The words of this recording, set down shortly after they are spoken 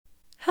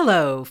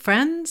Hello,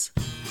 friends,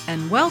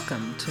 and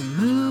welcome to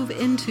Move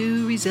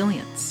into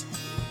Resilience.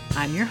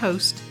 I'm your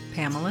host,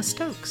 Pamela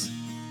Stokes.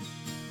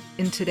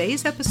 In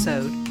today's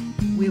episode,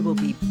 we will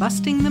be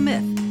busting the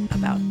myth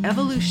about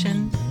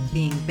evolution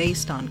being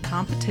based on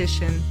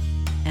competition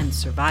and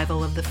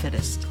survival of the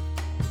fittest.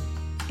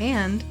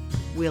 And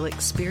we'll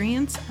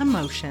experience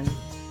emotion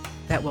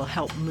that will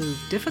help move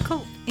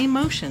difficult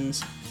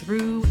emotions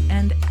through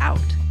and out.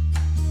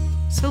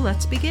 So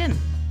let's begin.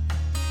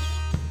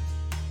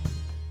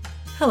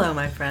 Hello,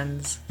 my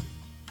friends.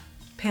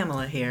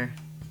 Pamela here.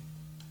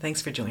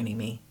 Thanks for joining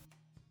me.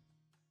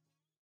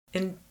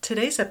 In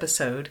today's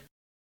episode,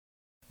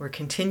 we're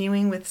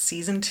continuing with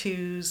Season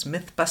 2's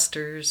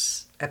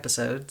Mythbusters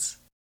episodes.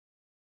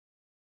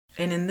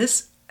 And in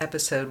this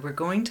episode, we're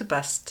going to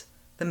bust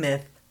the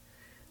myth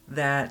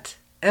that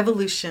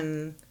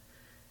evolution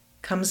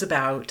comes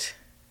about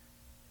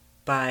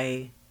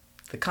by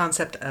the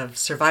concept of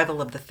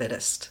survival of the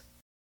fittest.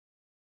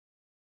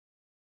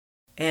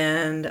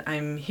 And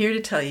I'm here to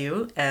tell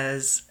you,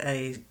 as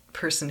a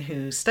person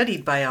who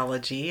studied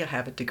biology, I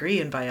have a degree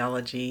in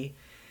biology,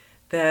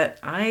 that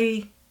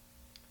I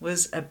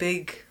was a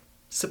big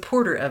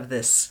supporter of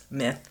this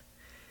myth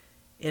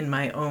in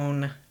my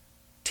own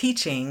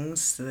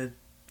teachings, the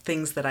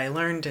things that I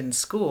learned in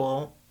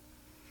school.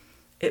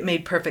 It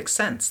made perfect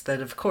sense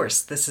that, of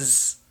course, this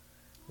is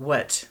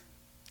what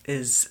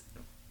is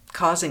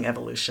causing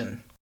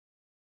evolution.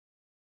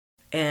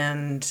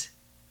 And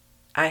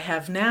I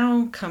have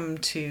now come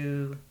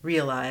to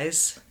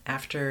realize,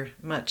 after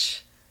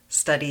much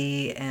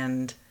study,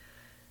 and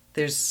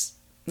there's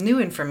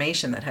new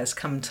information that has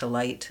come to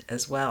light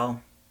as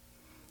well.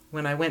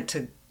 When I went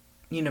to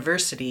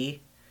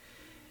university,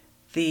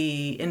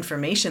 the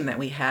information that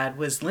we had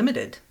was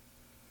limited.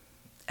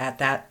 At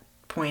that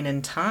point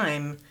in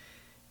time,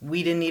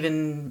 we didn't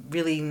even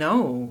really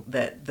know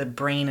that the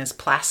brain is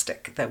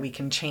plastic, that we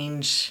can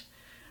change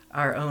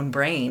our own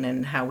brain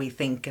and how we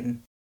think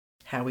and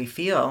how we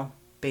feel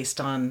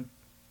based on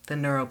the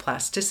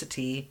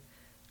neuroplasticity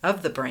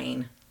of the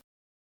brain.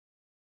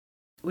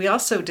 We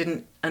also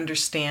didn't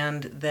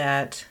understand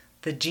that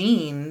the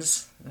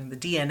genes, the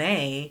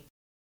DNA,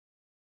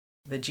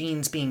 the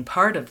genes being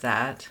part of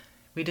that,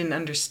 we didn't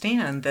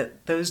understand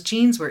that those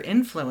genes were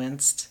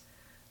influenced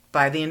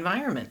by the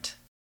environment.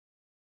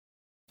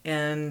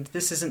 And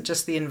this isn't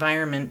just the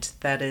environment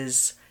that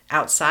is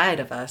outside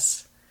of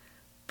us,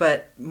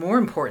 but more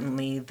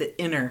importantly, the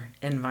inner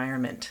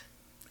environment.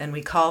 And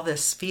we call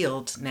this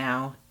field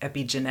now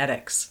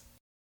epigenetics.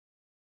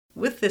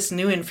 With this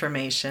new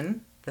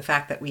information, the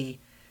fact that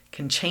we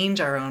can change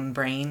our own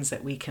brains,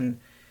 that we can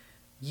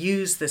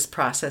use this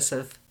process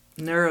of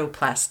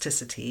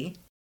neuroplasticity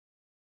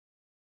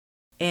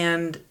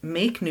and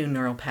make new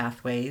neural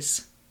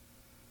pathways,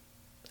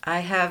 I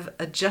have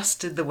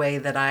adjusted the way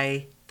that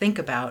I think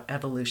about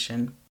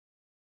evolution.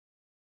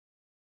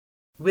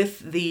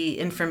 With the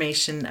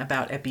information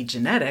about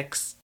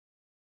epigenetics,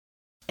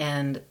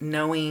 and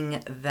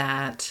knowing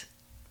that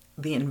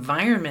the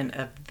environment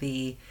of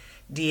the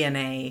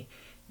DNA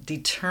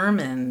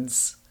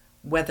determines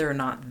whether or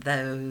not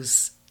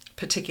those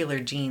particular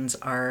genes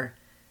are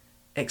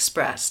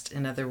expressed.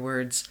 In other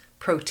words,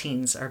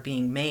 proteins are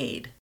being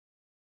made.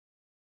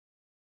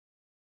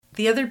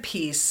 The other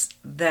piece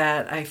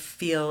that I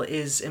feel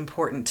is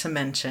important to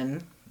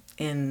mention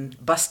in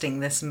busting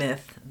this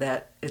myth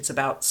that it's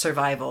about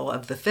survival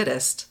of the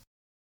fittest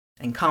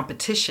and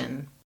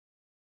competition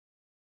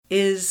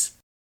is,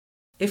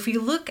 if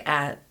you look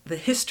at the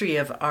history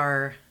of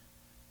our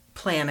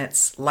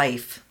planet's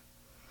life,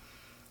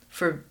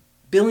 for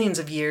billions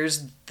of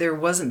years there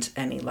wasn't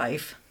any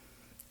life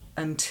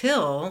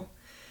until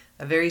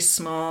a very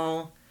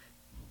small,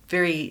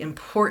 very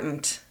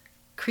important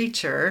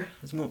creature,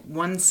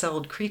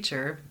 one-celled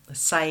creature, a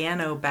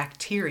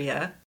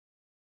cyanobacteria.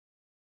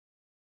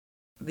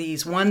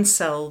 These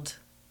one-celled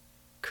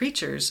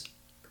creatures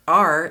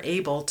are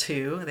able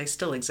to, they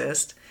still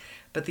exist,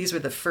 but these were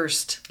the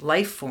first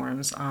life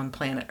forms on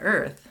planet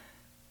Earth.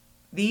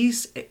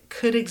 These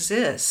could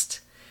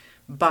exist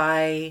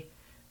by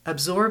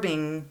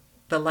absorbing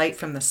the light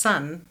from the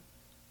sun,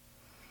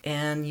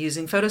 and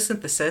using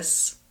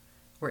photosynthesis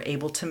were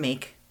able to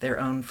make their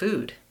own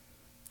food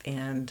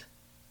and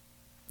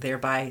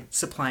thereby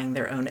supplying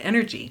their own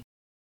energy.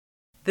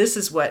 This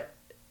is what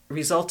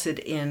resulted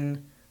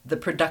in the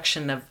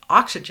production of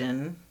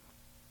oxygen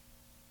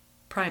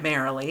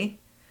primarily,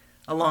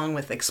 along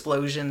with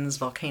explosions,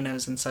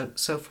 volcanoes, and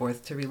so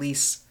forth, to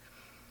release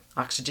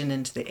oxygen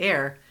into the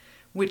air,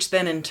 which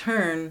then in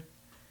turn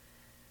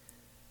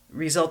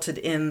resulted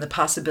in the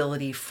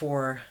possibility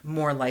for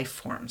more life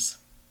forms.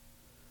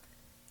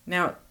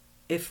 Now,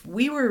 if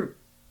we were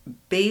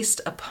based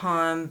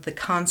upon the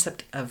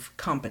concept of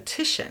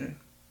competition,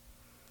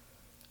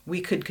 we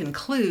could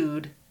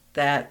conclude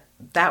that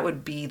that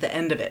would be the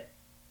end of it.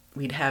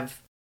 We'd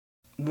have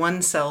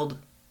one-celled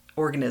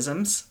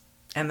organisms,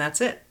 and that's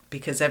it,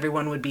 because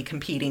everyone would be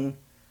competing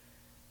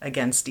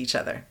against each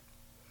other.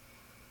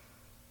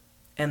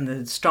 And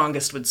the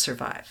strongest would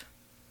survive.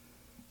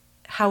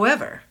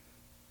 However,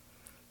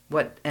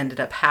 what ended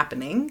up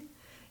happening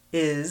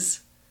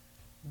is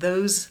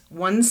those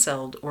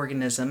one-celled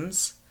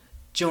organisms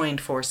joined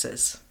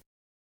forces,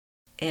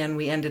 and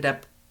we ended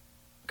up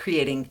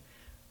creating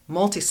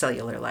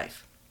multicellular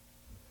life.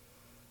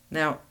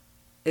 Now,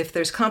 if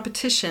there's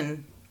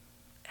competition,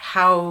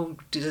 how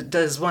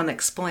does one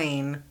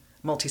explain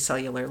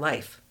multicellular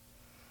life?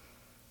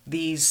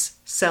 These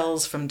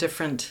cells from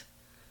different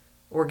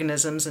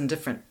organisms and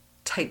different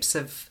types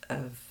of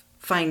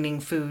finding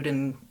food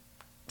and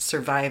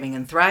surviving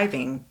and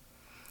thriving,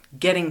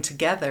 getting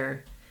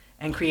together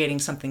and creating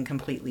something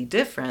completely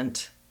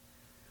different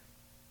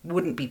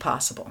wouldn't be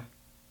possible.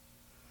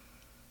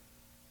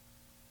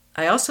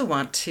 I also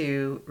want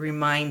to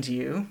remind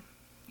you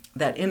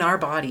that in our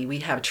body we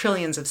have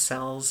trillions of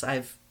cells.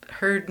 I've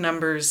heard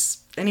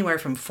numbers anywhere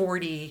from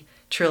 40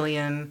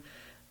 trillion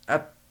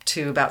up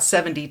to about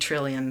 70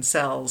 trillion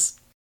cells.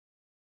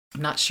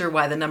 I'm not sure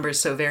why the number is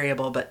so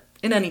variable, but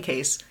in any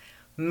case,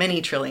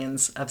 many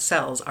trillions of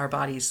cells our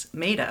body's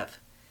made of.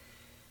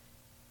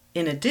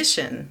 In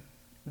addition,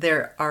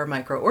 there are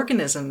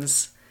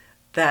microorganisms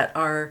that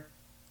are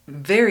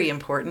very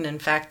important. In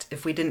fact,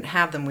 if we didn't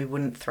have them, we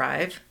wouldn't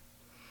thrive.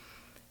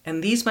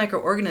 And these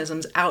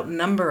microorganisms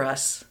outnumber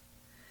us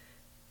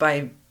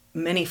by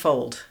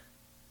many-fold.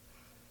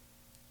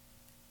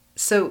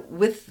 So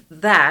with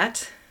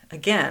that,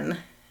 again,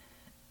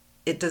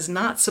 it does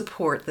not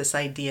support this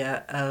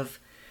idea of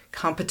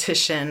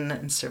competition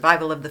and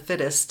survival of the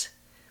fittest,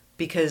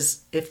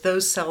 because if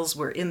those cells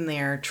were in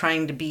there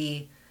trying to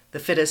be the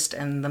fittest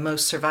and the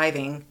most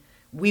surviving,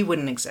 we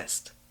wouldn't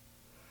exist.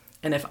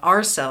 And if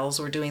our cells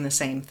were doing the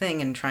same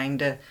thing and trying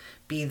to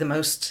be the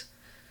most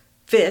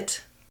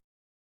fit,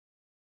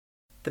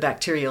 the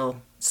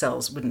bacterial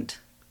cells wouldn't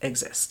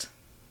exist.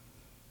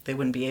 They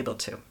wouldn't be able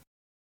to.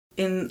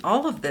 In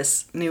all of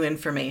this new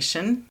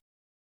information,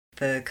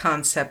 the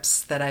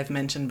concepts that I've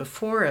mentioned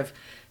before of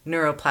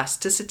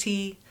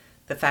neuroplasticity,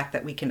 the fact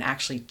that we can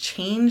actually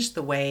change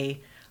the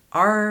way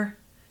our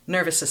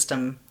nervous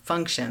system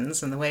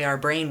functions and the way our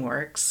brain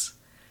works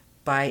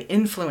by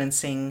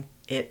influencing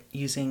it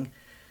using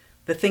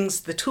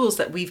the tools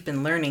that we've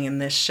been learning in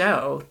this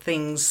show,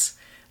 things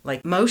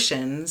like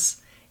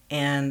motions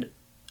and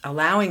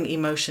allowing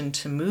emotion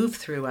to move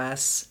through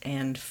us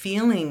and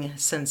feeling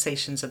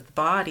sensations of the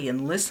body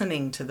and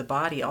listening to the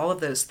body, all of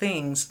those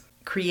things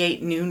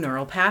create new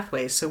neural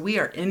pathways. So we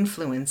are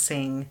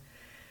influencing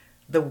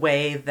the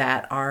way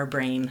that our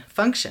brain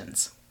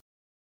functions.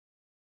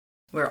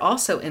 We're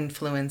also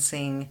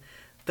influencing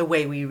the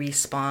way we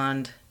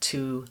respond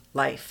to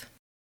life.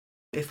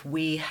 If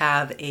we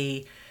have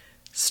a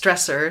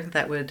stressor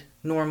that would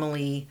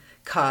normally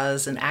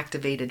cause an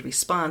activated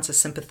response, a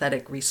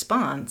sympathetic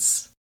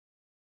response,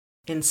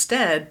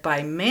 instead,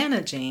 by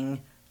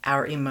managing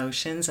our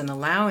emotions and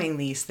allowing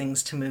these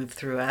things to move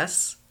through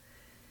us,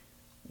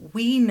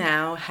 we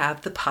now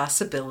have the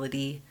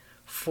possibility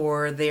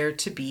for there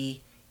to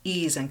be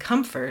ease and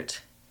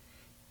comfort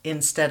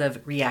instead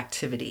of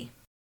reactivity.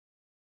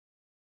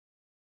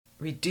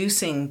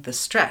 Reducing the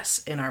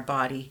stress in our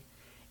body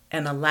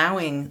and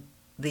allowing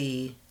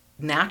the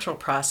natural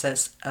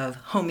process of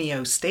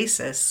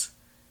homeostasis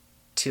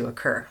to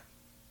occur.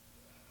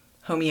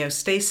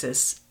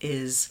 Homeostasis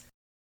is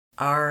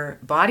our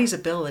body's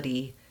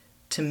ability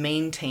to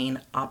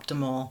maintain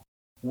optimal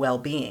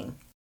well-being.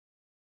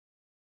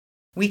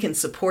 We can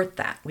support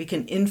that. We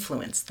can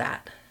influence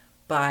that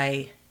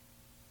by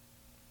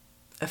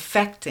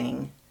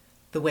affecting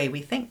the way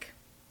we think.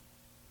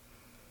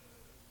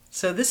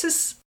 So this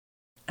is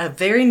a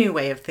very new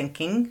way of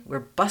thinking. We're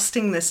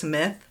busting this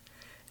myth.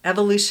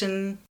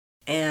 Evolution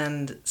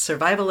and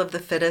survival of the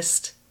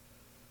fittest,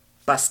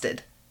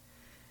 busted.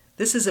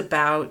 This is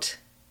about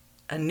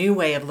a new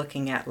way of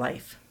looking at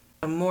life,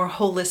 a more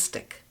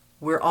holistic.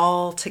 We're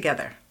all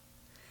together.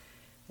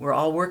 We're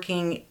all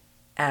working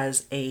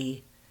as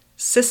a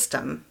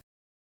system,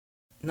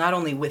 not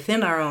only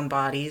within our own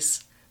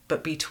bodies,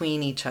 but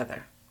between each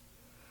other.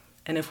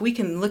 And if we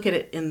can look at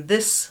it in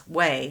this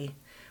way,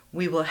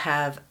 we will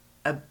have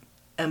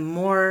a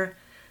more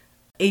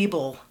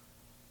able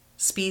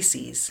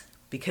species,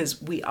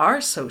 because we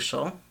are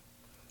social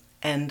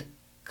and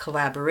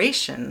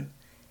collaboration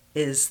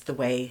is the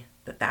way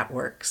that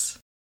works.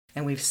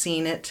 And we've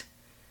seen it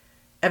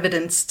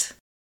evidenced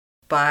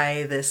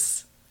by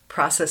this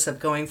process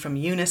of going from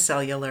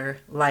unicellular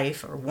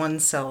life or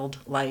one-celled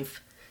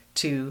life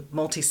to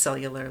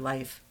multicellular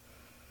life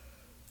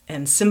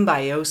and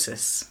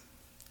symbiosis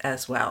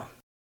as well.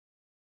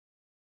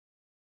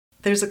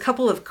 There's a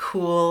couple of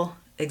cool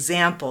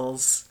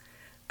examples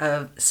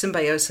of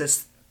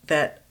symbiosis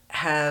that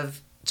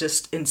have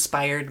just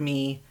inspired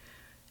me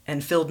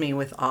and filled me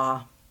with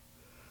awe.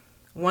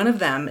 One of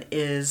them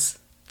is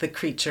the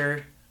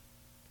creature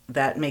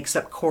that makes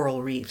up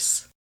coral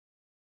reefs.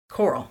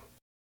 Coral.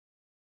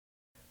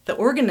 The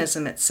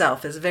organism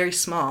itself is very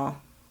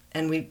small,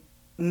 and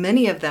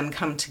many of them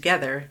come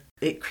together.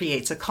 It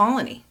creates a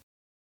colony.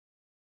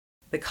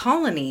 The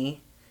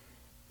colony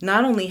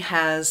not only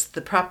has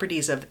the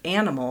properties of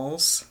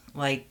animals,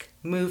 like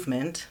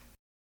movement,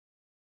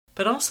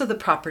 but also the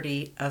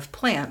property of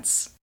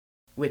plants,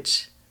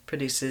 which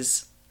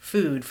produces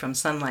food from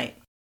sunlight.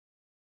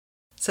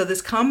 So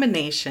this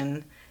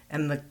combination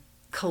and the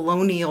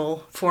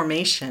colonial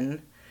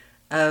formation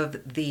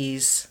of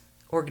these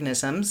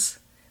organisms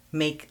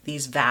make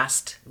these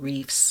vast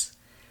reefs,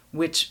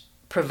 which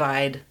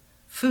provide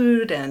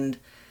food and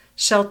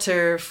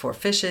shelter for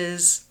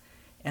fishes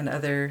and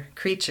other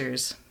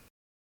creatures.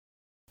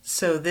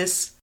 So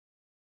this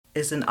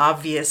is an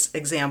obvious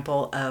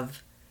example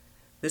of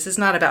this is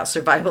not about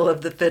survival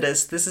of the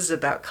fittest. This is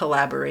about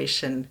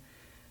collaboration,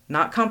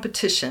 not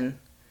competition,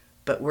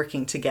 but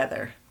working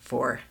together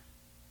for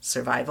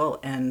survival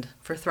and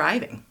for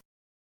thriving.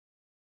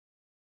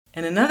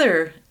 And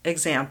another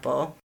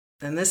example,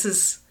 and this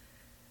is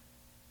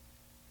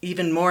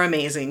even more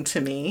amazing to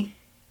me,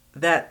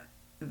 that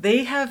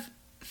they have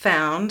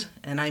found,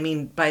 and I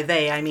mean by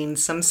they, I mean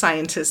some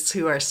scientists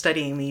who are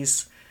studying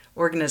these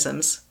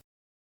organisms,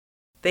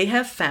 they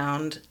have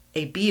found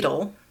a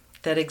beetle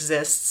that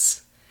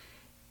exists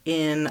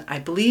in, I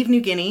believe,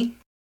 New Guinea.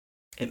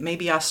 It may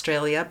be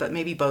Australia, but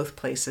maybe both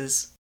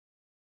places.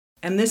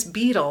 And this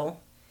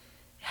beetle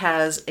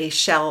has a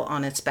shell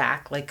on its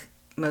back, like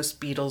most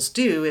beetles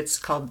do. It's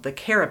called the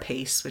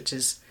carapace, which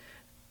is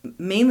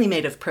mainly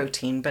made of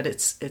protein, but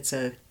it's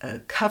a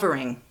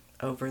covering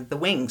over the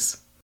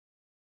wings.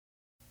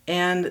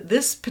 And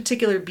this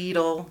particular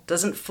beetle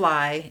doesn't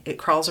fly, it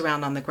crawls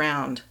around on the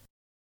ground.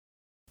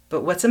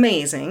 But what's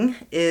amazing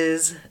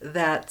is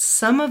that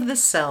some of the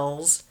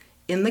cells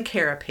in the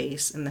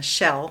carapace, in the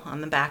shell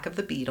on the back of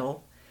the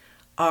beetle,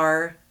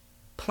 are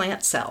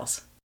plant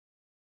cells.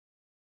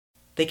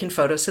 They can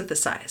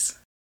photosynthesize.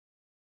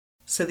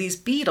 So these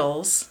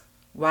beetles,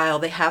 while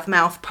they have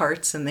mouth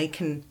parts and they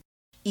can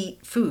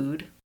eat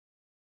food,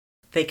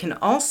 they can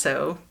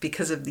also,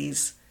 because of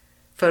these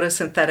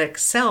photosynthetic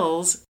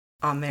cells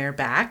on their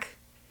back,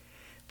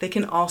 they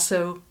can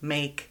also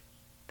make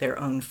their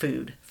own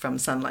food from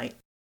sunlight.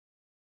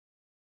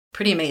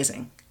 Pretty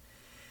amazing.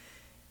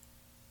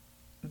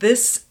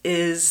 This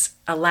is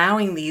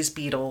allowing these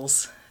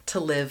beetles to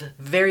live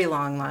very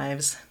long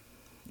lives.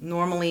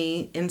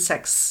 Normally,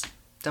 insects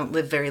don't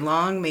live very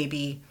long,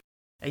 maybe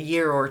a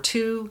year or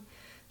two.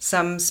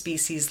 Some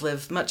species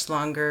live much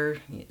longer.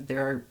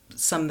 There are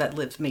some that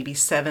live maybe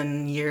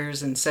 7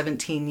 years and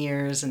 17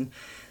 years and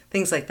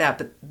things like that.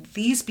 But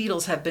these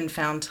beetles have been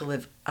found to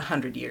live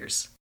 100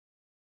 years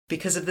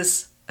because of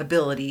this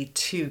ability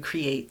to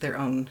create their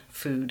own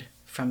food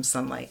from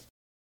sunlight.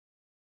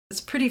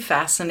 It's pretty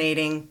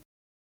fascinating,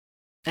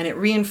 and it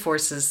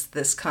reinforces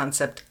this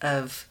concept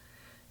of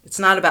it's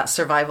not about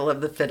survival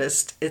of the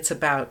fittest, it's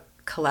about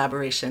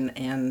collaboration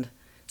and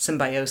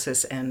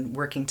symbiosis and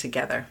working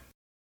together.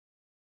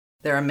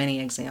 There are many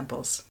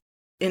examples.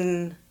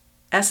 In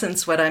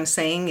essence, what I'm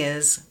saying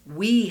is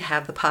we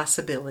have the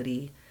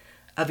possibility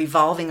of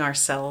evolving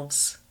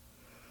ourselves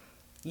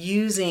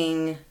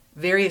using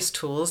various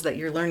tools that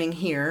you're learning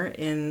here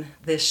in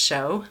this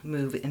show,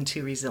 Move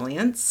into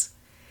Resilience.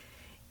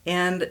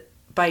 And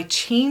by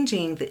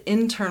changing the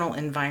internal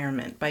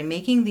environment, by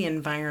making the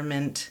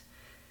environment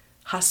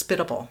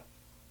hospitable,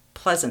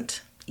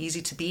 pleasant,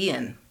 easy to be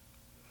in,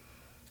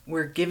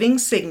 we're giving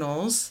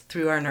signals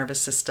through our nervous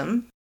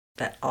system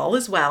that all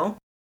is well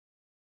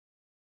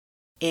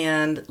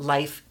and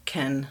life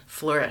can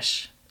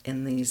flourish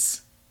in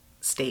these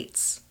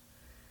states.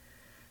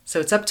 So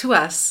it's up to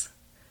us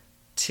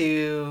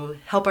to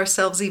help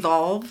ourselves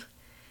evolve,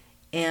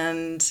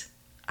 and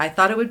I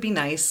thought it would be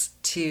nice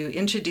to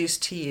introduce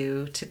to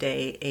you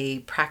today a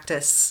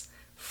practice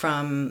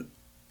from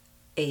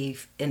an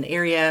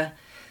area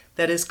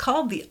that is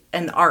called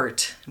an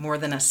art more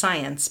than a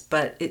science,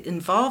 but it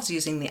involves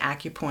using the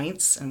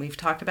acupoints, and we've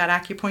talked about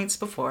acupoints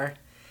before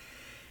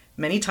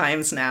many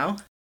times now,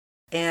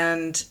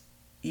 and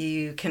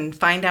you can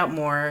find out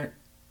more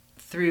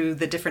through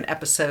the different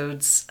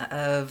episodes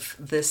of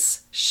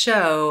this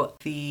show.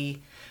 The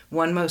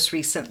one most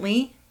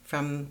recently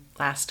from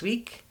last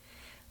week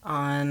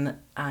on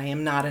I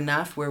Am Not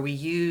Enough, where we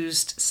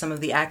used some of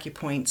the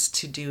acupoints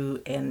to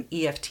do an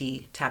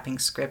EFT tapping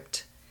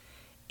script.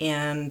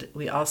 And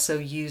we also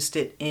used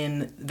it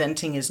in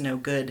Venting is No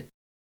Good,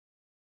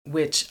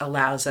 which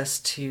allows us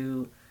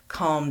to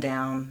calm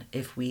down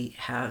if we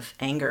have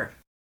anger.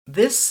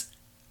 This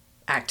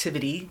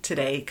activity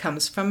today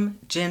comes from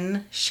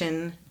Jin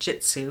Shin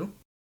Jitsu,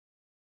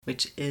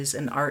 which is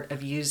an art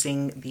of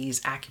using these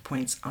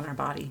acupoints on our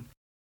body.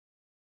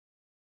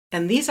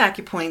 And these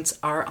acupoints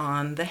are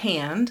on the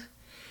hand,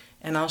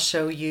 and I'll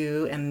show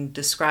you and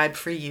describe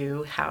for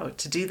you how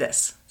to do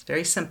this. It's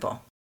very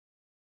simple.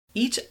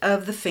 Each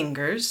of the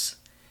fingers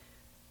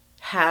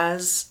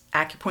has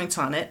acupoints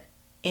on it,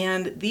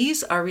 and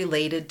these are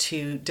related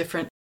to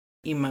different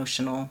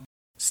emotional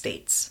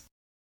states.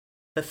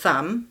 The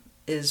thumb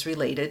is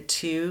related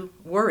to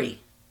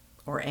worry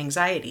or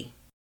anxiety.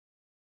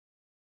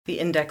 The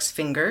index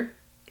finger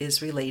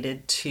is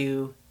related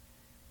to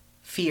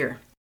fear.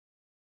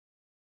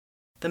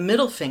 The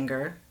middle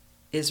finger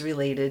is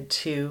related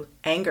to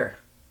anger.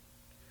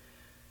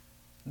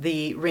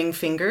 The ring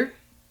finger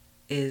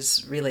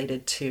is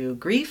related to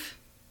grief,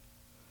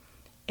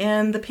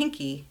 and the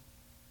pinky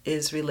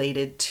is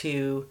related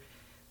to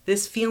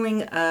this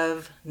feeling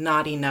of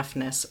not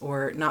enoughness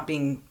or not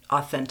being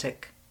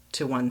authentic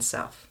to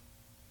oneself,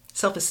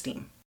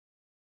 self-esteem.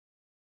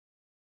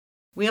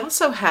 We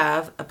also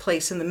have a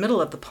place in the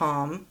middle of the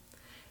palm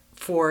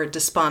for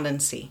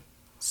despondency,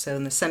 so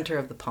in the center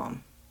of the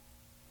palm.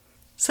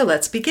 So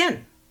let's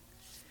begin.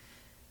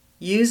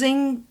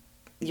 Using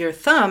your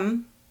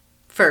thumb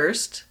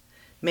first,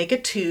 make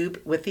a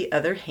tube with the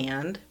other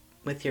hand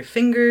with your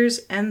fingers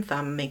and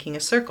thumb making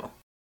a circle.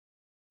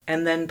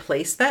 And then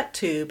place that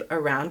tube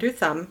around your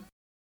thumb,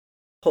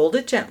 hold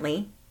it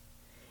gently,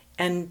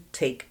 and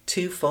take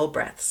 2 full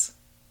breaths.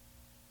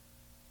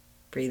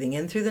 Breathing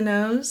in through the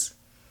nose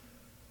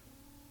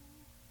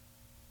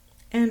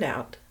and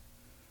out.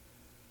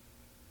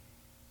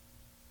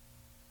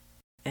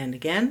 And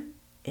again,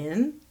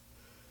 in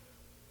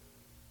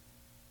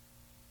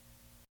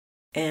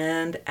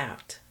and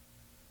out.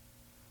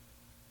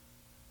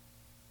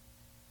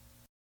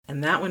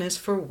 And that one is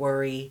for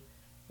worry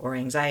or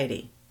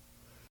anxiety.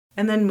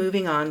 And then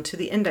moving on to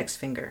the index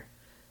finger.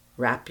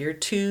 Wrap your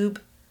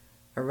tube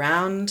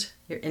around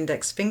your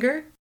index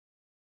finger.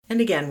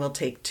 And again, we'll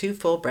take 2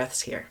 full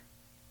breaths here.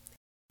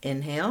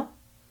 Inhale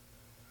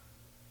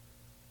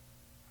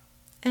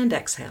and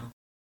exhale.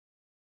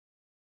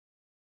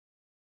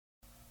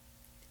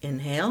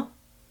 Inhale.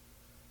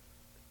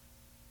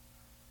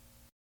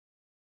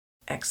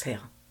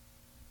 Exhale.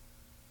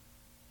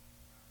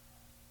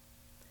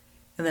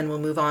 And then we'll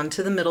move on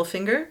to the middle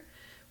finger,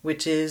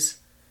 which is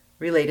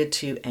related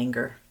to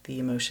anger, the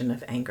emotion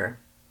of anger.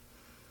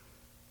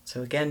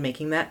 So again,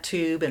 making that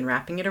tube and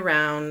wrapping it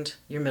around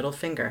your middle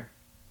finger.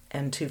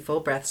 And 2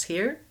 full breaths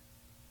here.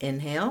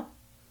 Inhale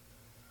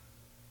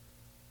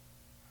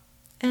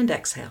and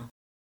exhale.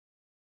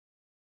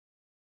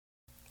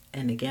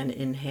 And again,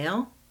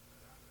 inhale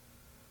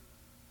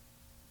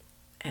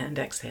and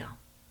exhale.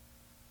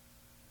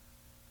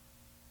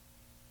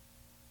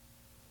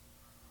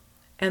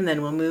 And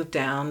then we'll move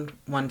down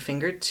 1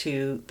 finger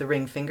to the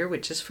ring finger,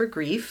 which is for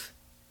grief.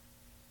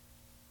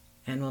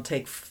 And we'll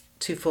take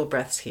 2 full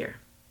breaths here.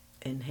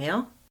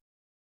 Inhale.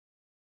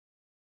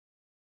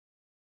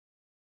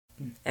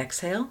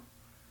 Exhale.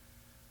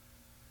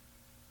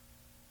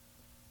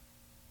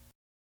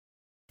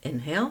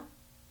 Inhale.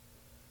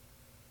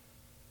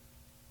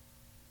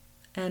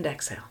 And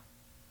exhale.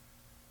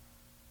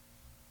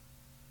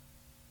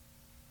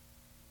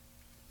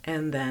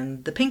 And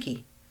then the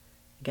pinky.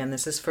 Again,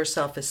 this is for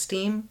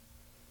self-esteem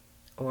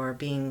or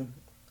being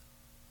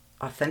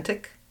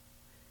authentic.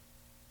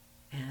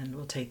 And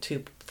we'll take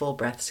 2 full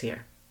breaths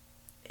here.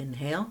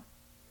 Inhale.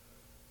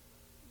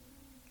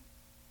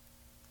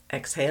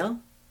 Exhale.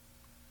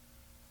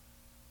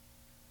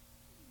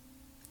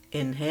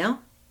 Inhale.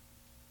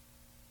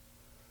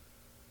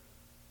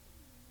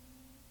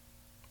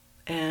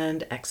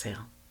 And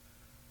exhale.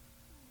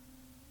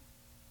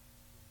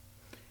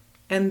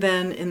 And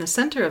then in the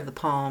center of the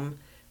palm,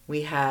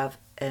 we have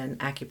an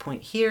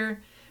acupoint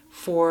here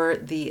for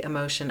the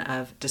emotion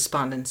of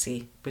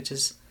despondency, which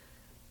is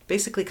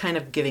basically kind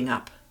of giving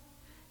up.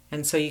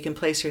 And so you can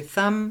place your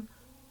thumb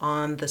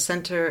on the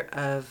center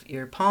of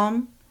your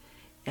palm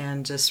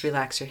and just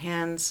relax your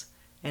hands.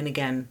 And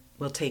again,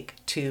 we'll take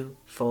 2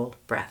 full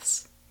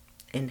breaths.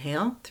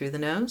 Inhale through the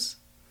nose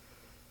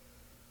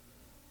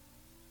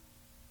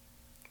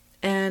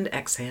and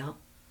exhale.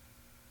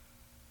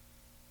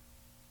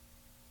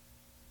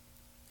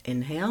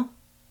 Inhale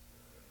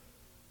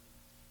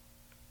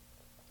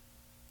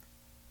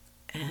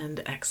and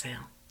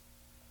exhale.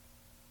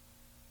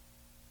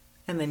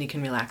 And then you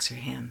can relax your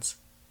hands.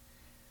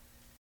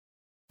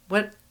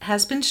 What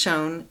has been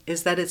shown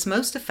is that it's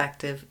most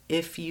effective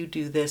if you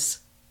do this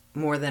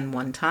more than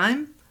 1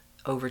 time.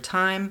 Over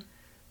time,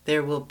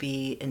 there will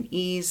be an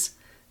ease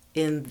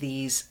in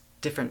these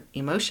different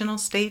emotional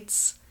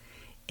states.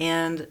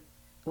 And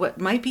what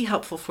might be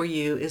helpful for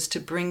you is to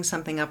bring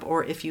something up,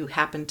 or if you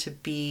happen to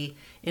be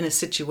in a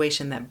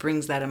situation that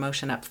brings that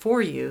emotion up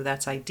for you,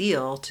 that's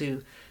ideal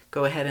to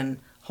go ahead and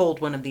hold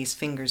one of these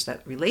fingers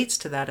that relates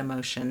to that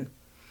emotion.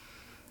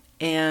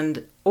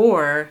 And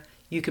or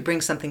you could bring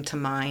something to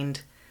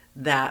mind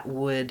that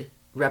would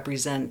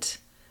represent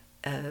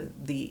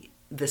the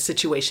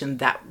situation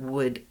that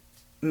would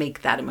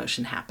make that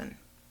emotion happen.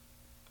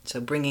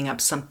 So bringing up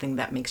something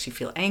that makes you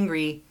feel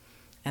angry,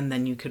 and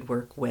then you could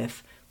work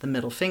with the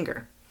middle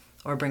finger,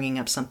 or bringing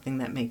up something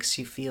that makes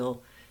you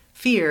feel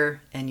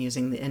fear and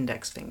using the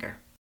index finger.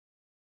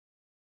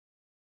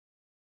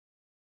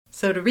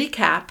 So to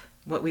recap,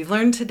 what we've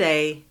learned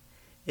today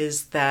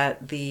is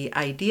that the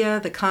idea,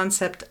 the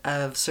concept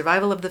of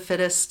survival of the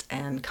fittest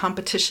and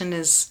competition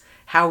is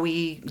how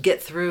we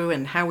get through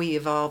and how we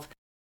evolve,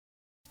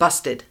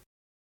 busted.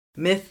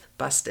 Myth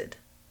busted.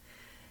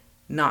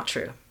 Not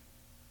true.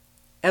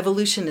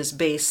 Evolution is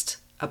based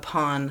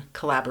upon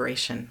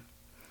collaboration.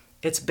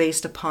 It's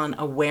based upon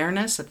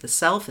awareness of the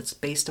self. It's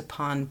based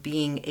upon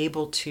being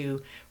able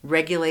to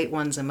regulate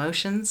one's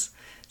emotions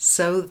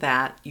so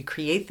that you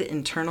create the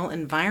internal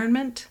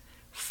environment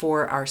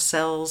for our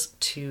cells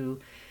to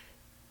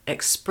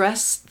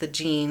express the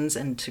genes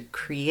and to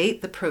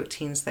create the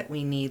proteins that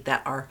we need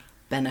that are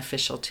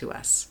beneficial to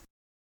us.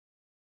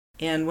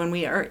 And when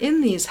we are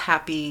in these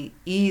happy,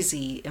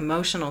 easy,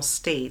 emotional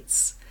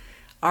states,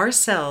 our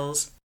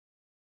cells,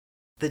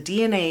 the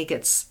DNA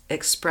gets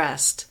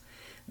expressed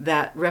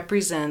that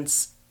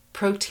represents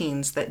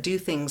proteins that do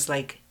things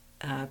like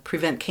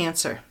prevent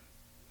cancer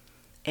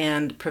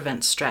and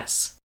prevent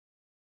stress,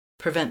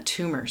 prevent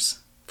tumors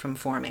from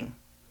forming,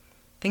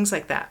 things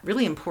like that,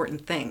 really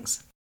important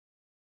things.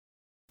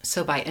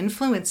 So by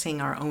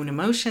influencing our own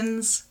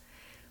emotions,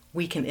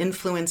 we can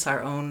influence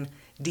our own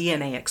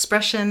DNA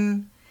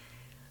expression,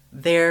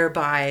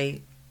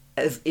 thereby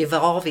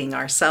evolving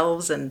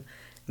ourselves and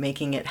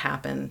making it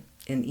happen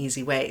in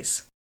easy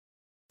ways.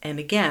 And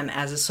again,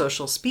 as a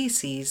social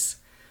species,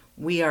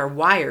 we are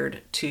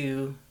wired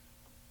to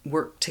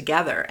work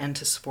together and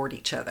to support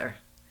each other.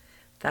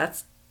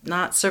 That's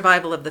not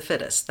survival of the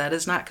fittest. That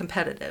is not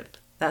competitive.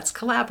 That's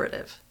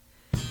collaborative.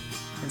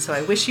 And so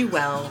I wish you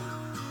well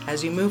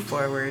as you move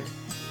forward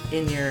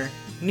in your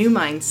new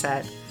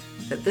mindset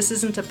that this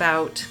isn't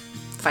about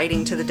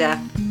fighting to the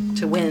death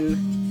to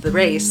win the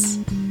race.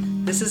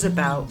 This is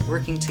about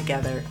working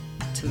together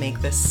to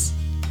make this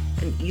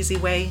an easy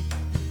way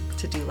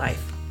to do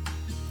life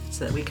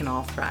so that we can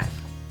all thrive.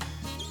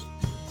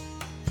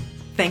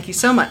 Thank you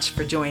so much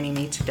for joining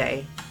me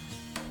today,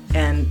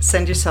 and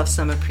send yourself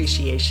some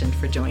appreciation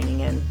for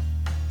joining in.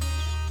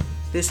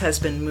 This has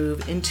been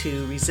Move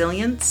Into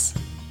Resilience.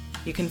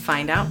 You can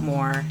find out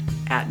more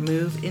at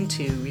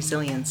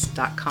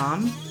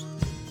moveintoresilience.com.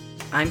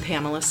 I'm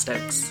Pamela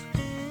Stokes.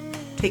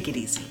 Take it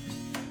easy.